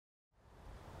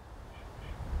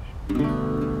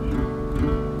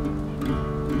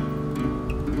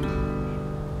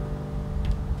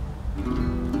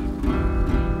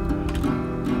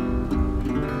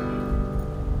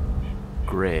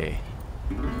Gray,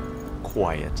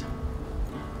 quiet,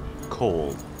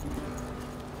 cold.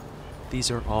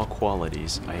 These are all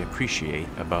qualities I appreciate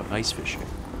about ice fishing.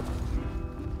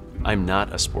 I'm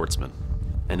not a sportsman,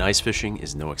 and ice fishing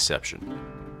is no exception.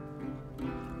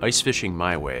 Ice fishing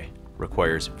my way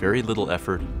requires very little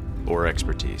effort or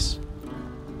expertise.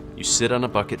 You sit on a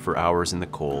bucket for hours in the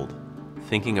cold,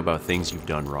 thinking about things you've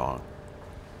done wrong.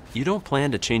 You don't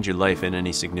plan to change your life in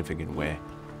any significant way,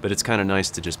 but it's kind of nice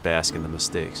to just bask in the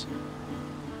mistakes.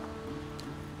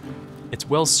 It's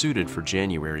well suited for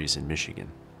Januaries in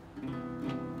Michigan.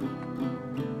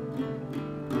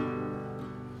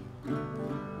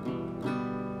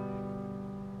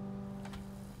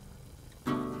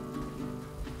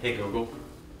 Hey Google,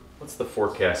 what's the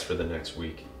forecast for the next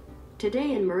week?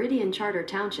 Today in Meridian Charter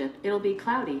Township, it'll be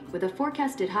cloudy with a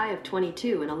forecasted high of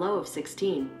 22 and a low of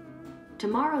 16.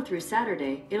 Tomorrow through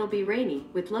Saturday, it'll be rainy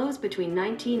with lows between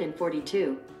 19 and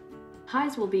 42.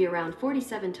 Highs will be around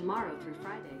 47 tomorrow through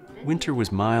Friday. Winter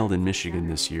was mild in Michigan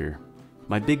this year.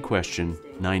 My big question,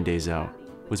 9 days out,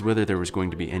 was whether there was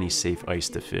going to be any safe ice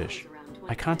to fish.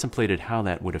 I contemplated how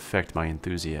that would affect my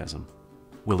enthusiasm.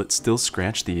 Will it still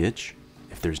scratch the itch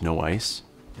if there's no ice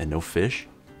and no fish?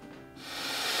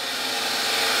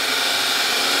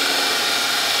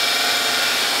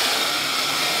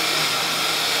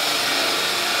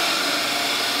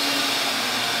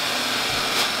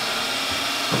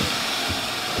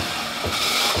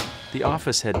 The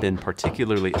office had been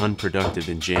particularly unproductive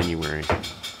in January.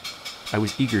 I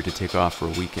was eager to take off for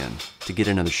a weekend, to get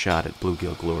another shot at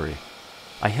bluegill glory.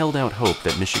 I held out hope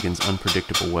that Michigan's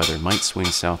unpredictable weather might swing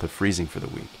south of freezing for the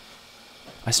week.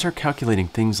 I start calculating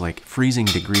things like freezing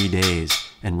degree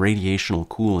days and radiational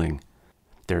cooling.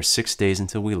 There are 6 days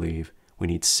until we leave. We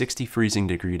need 60 freezing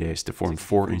degree days to form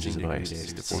 4 inches of ice.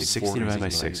 60 divided by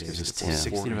 6 gives us 10.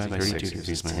 60 divided by 32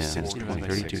 degrees minus 10.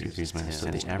 32 degrees minus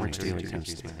 10. The average daily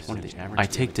comes to 20. I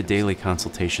take to daily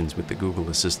consultations with the Google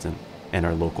Assistant and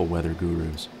our local weather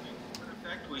gurus. In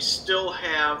fact, we still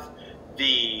have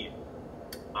the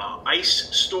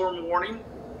ice storm warning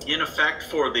in effect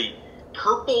for the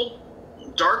purple,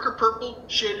 darker purple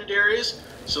shaded areas,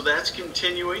 so that's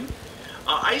continuing.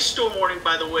 Ice storm warning,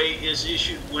 by the way, is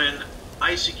issued when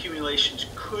ice accumulations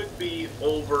could be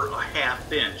over a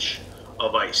 ½ inch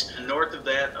of ice. North of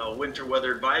that, a winter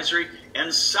weather advisory,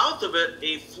 and south of it,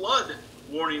 a flood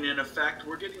warning in effect.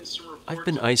 We're getting some reports. I've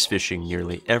been ice fishing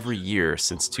nearly every year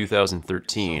since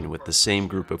 2013 with the same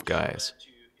group of guys.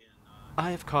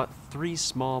 I have caught 3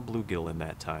 small bluegill in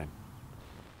that time.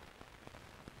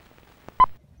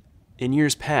 In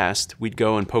years past, we'd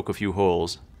go and poke a few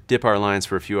holes, dip our lines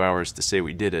for a few hours to say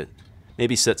we did it,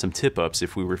 maybe set some tip-ups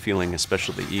if we were feeling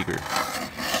especially eager.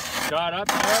 Shot up,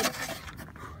 Ed.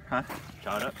 Huh?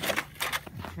 Shot up.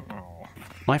 Oh.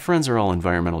 My friends are all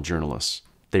environmental journalists.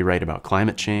 They write about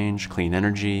climate change, clean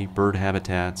energy, bird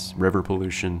habitats, river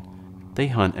pollution. They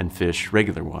hunt and fish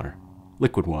regular water,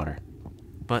 liquid water.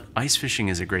 But ice fishing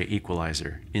is a great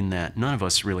equalizer in that none of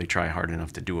us really try hard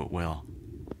enough to do it well.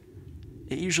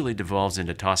 It usually devolves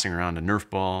into tossing around a Nerf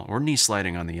ball or knee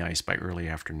sliding on the ice by early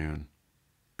afternoon.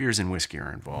 Beers and whiskey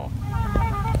are involved.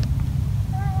 How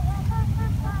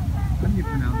do you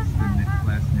pronounce the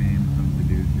last name of the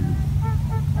dude who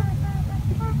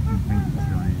brings the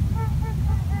Stone Age?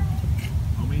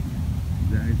 Homie? Is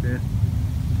that how you say it?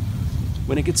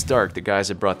 When it gets dark, the guys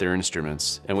have brought their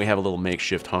instruments, and we have a little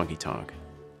makeshift honky-tonk.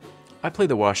 I play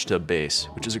the washtub bass,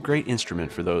 which is a great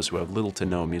instrument for those who have little to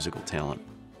no musical talent.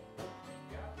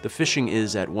 The fishing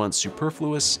is at once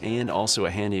superfluous and also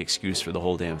a handy excuse for the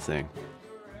whole damn thing.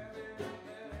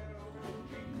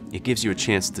 It gives you a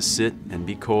chance to sit and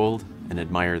be cold and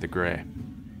admire the gray.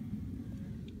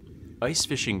 Ice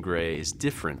fishing gray is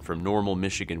different from normal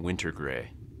Michigan winter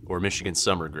gray, or Michigan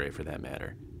summer gray for that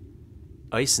matter.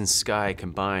 Ice and sky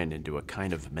combined into a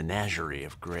kind of menagerie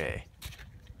of gray.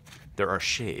 There are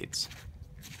shades.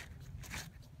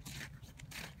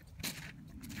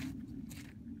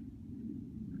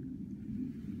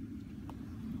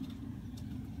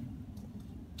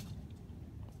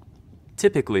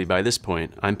 Typically, by this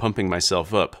point, I'm pumping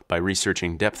myself up by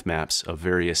researching depth maps of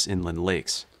various inland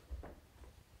lakes.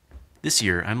 This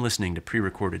year, I'm listening to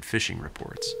pre-recorded fishing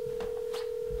reports.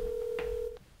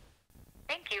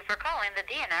 Thank you for calling the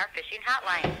DNR Fishing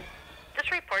Hotline.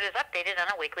 This report is updated on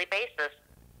a weekly basis.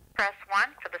 Press 1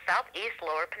 for the Southeast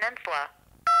Lower Peninsula.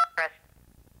 Press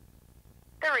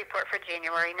the report for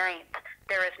January 9th.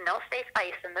 There is no safe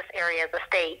ice in this area of the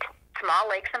state. Small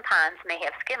lakes and ponds may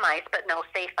have skim ice, but no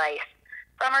safe ice.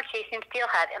 Some are chasing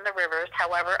steelhead in the rivers,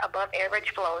 however, above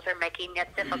average flows are making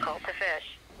it difficult to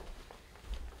fish.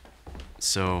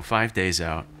 So, 5 days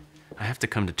out, I have to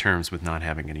come to terms with not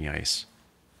having any ice.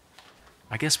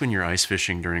 I guess when you're ice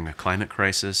fishing during a climate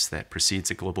crisis that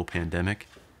precedes a global pandemic,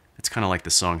 it's kind of like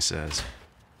the song says.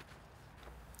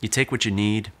 You take what you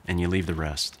need and you leave the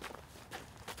rest.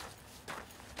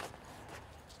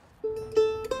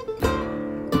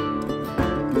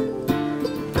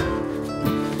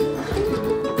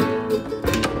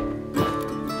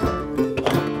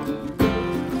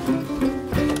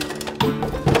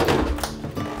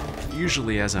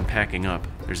 Usually as I'm packing up,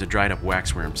 there's a dried up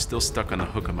waxworm still stuck on the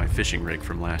hook of my fishing rig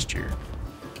from last year.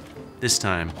 This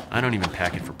time, I don't even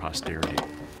pack it for posterity.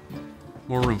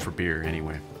 More room for beer,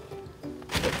 anyway.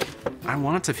 I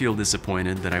want to feel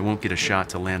disappointed that I won't get a shot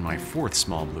to land my 4th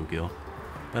small bluegill,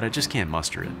 but I just can't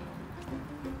muster it.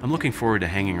 I'm looking forward to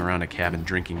hanging around a cabin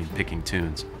drinking and picking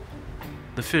tunes.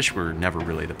 The fish were never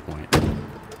really the point.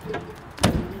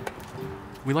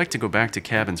 We like to go back to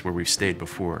cabins where we've stayed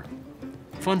before.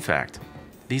 Fun fact,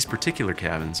 these particular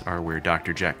cabins are where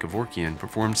Dr. Jack Kevorkian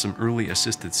performed some early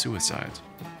assisted suicides.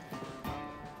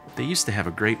 They used to have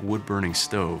a great wood-burning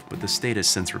stove, but the state has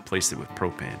since replaced it with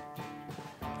propane.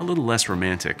 A little less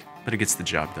romantic, but it gets the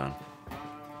job done.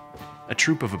 A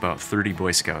troop of about 30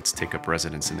 Boy Scouts take up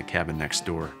residence in the cabin next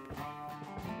door.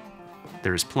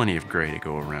 There is plenty of gray to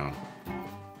go around.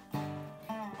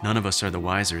 None of us are the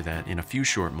wiser that in a few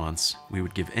short months, we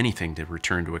would give anything to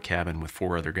return to a cabin with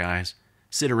 4 other guys,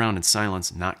 sit around in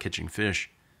silence not catching fish,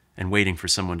 and waiting for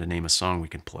someone to name a song we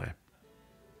can play.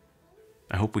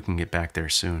 I hope we can get back there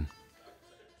soon.